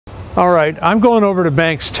All right, I'm going over to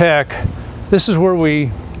Banks Tech. This is where we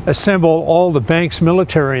assemble all the Banks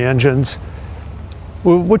military engines,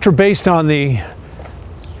 which are based on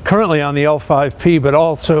currently on the L5P, but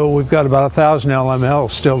also we've got about 1,000 LML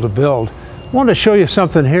still to build. I wanted to show you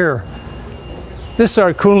something here. This is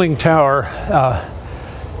our cooling tower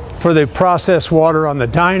for the processed water on the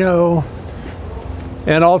dyno,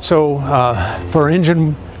 and also for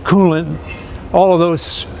engine coolant, all of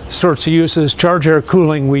those sorts of uses. Charge air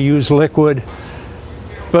cooling, we use liquid.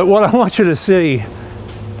 But what I want you to see,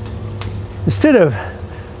 instead of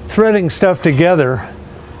threading stuff together,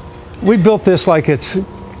 we built this like it's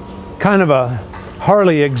kind of a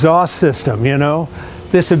Harley exhaust system, you know?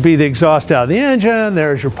 This would be the exhaust out of the engine,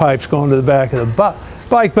 there's your pipes going to the back of the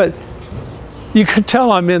bike, but you can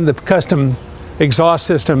tell I'm in the custom exhaust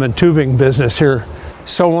system and tubing business here.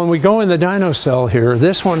 So when we go in the dyno cell here,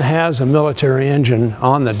 this one has a military engine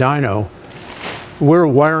on the dyno. We're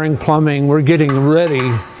wiring, plumbing, we're getting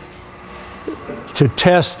ready to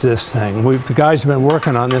test this thing. The guys have been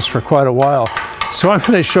working on this for quite a while. So I'm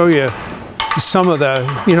going to show you some of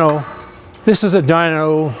the, you know, this is a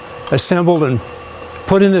dyno assembled and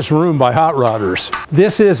put in this room by hot rodders.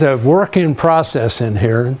 This is a work in process in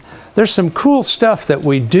here. There's some cool stuff that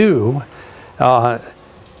we do.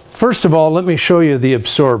 First of all, let me show you the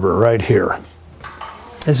absorber right here.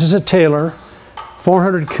 This is a Taylor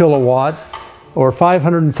 400 kilowatt or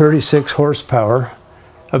 536 horsepower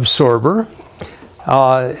absorber.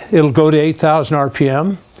 It'll go to 8,000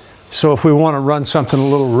 RPM. So if we want to run something a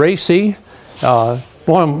little racy, as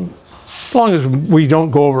long as we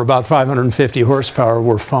don't go over about 550 horsepower,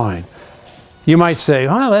 we're fine. You might say,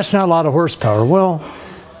 oh, that's not a lot of horsepower. Well,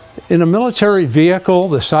 in a military vehicle,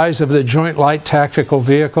 the size of the Joint Light Tactical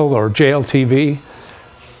Vehicle, or JLTV,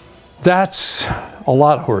 that's a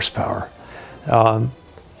lot of horsepower. The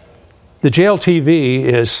JLTV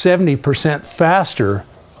is 70% faster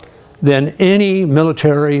than any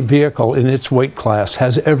military vehicle in its weight class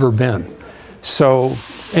has ever been. So,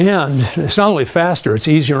 and it's not only faster, it's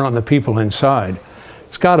easier on the people inside.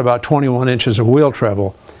 It's got about 21 inches of wheel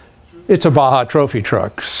travel. It's a Baja trophy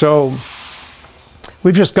truck. So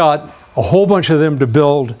we've just got a whole bunch of them to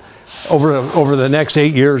build over the next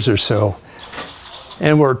 8 years or so.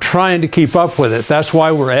 And we're trying to keep up with it. That's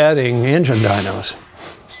why we're adding engine dynos.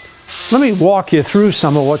 Let me walk you through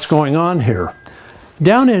some of what's going on here.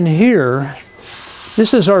 Down in here,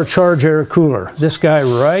 this is our charge air cooler. This guy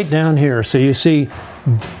right down here. So you see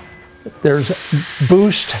there's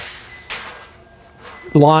boost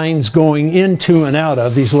lines going into and out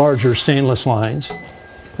of these larger stainless lines.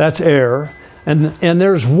 That's air. And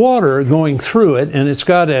there's water going through it, and it's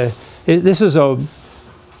got this is a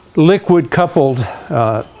liquid coupled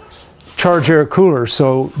charge air cooler,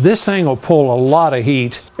 so this thing will pull a lot of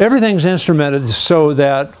heat. Everything's instrumented so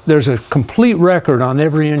that there's a complete record on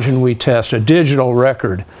every engine we test, a digital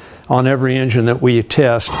record on every engine that we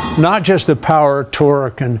test, not just the power,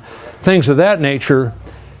 torque, and things of that nature,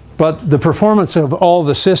 but the performance of all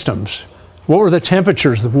the systems. What were the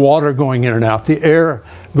temperatures, the water going in and out, the air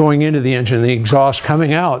going into the engine, the exhaust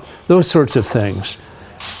coming out, those sorts of things.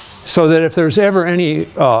 So that if there's ever any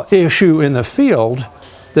issue in the field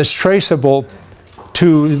that's traceable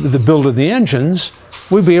to the build of the engines,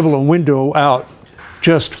 we'd be able to window out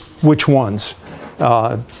just which ones.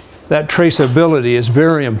 That traceability is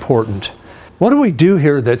very important. What do we do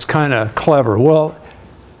here that's kind of clever? Well,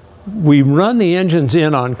 we run the engines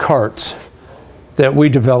in on carts that we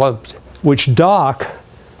developed, which dock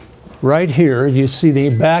right here. You see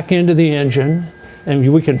the back end of the engine,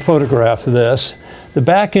 and we can photograph this. The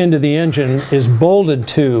back end of the engine is bolted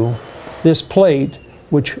to this plate,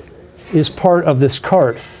 which is part of this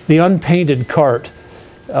cart, the unpainted cart.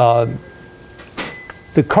 The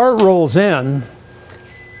cart rolls in,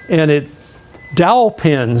 and it dowel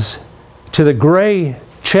pins to the gray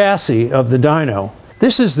chassis of the dyno.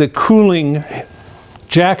 This is the cooling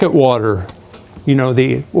jacket water, you know,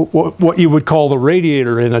 what you would call the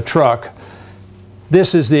radiator in a truck.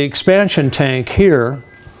 This is the expansion tank here.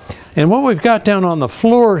 And what we've got down on the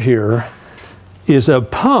floor here is a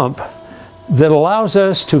pump that allows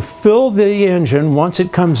us to fill the engine once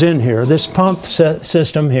it comes in here. This pump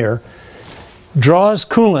system here draws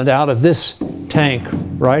coolant out of this tank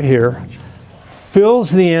right here,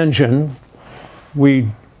 fills the engine. We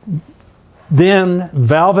then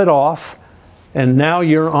valve it off, and now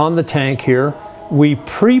you're on the tank here. We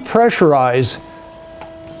pre-pressurize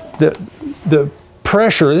the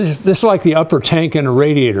pressure. This is like the upper tank in a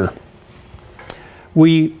radiator.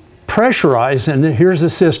 We pressurize, and here's the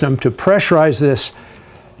system to pressurize this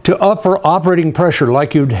to upper operating pressure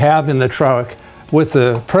like you'd have in the truck with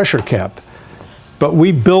the pressure cap. but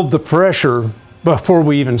we build the pressure before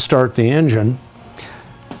we even start the engine.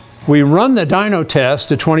 We run the dyno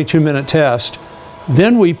test, a 22-minute test,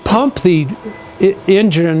 then we pump the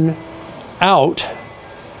engine out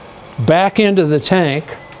back into the tank,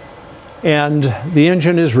 and the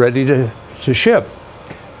engine is ready to ship.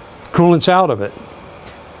 Coolant's out of it.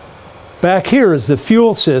 Back here is the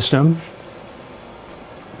fuel system.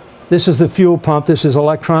 This is the fuel pump. This is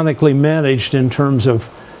electronically managed in terms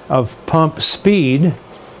of pump speed,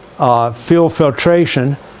 fuel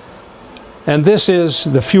filtration. And this is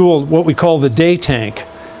the fuel, what we call the day tank.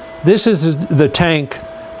 This is the tank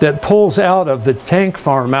that pulls out of the tank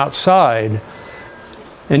farm outside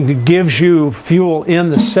and gives you fuel in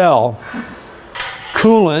the cell.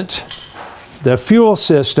 Coolant, the fuel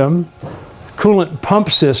system, coolant pump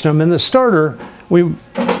system, and the starter. We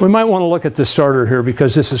might want to look at the starter here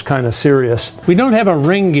because this is kind of serious. We don't have a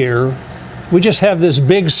ring gear. We just have this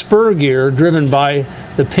big spur gear driven by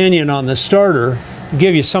the pinion on the starter. To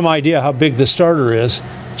give you some idea how big the starter is.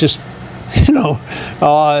 Just, you know,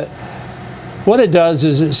 what it does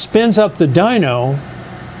is it spins up the dyno,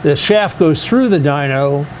 the shaft goes through the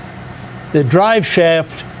dyno, the drive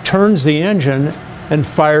shaft turns the engine and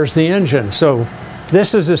fires the engine. So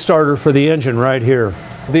this is the starter for the engine right here.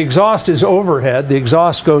 The exhaust is overhead. The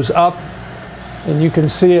exhaust goes up, and you can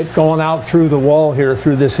see it going out through the wall here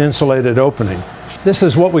through this insulated opening. This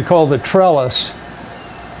is what we call the trellis.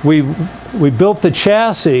 We built the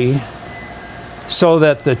chassis so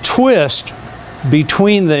that the twist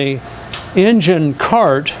between the engine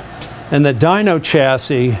cart and the dyno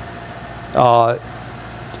chassis,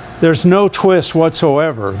 there's no twist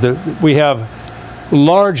whatsoever. We have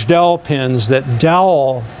large dowel pins that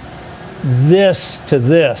dowel this to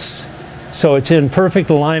this, so it's in perfect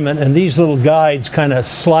alignment, and these little guides kind of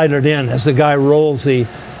slide it in as the guy rolls the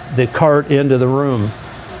cart into the room.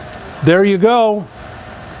 There you go.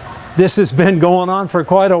 This has been going on for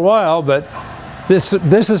quite a while, but this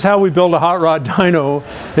is how we build a hot rod dyno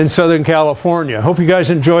in Southern California. Hope you guys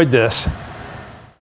enjoyed this.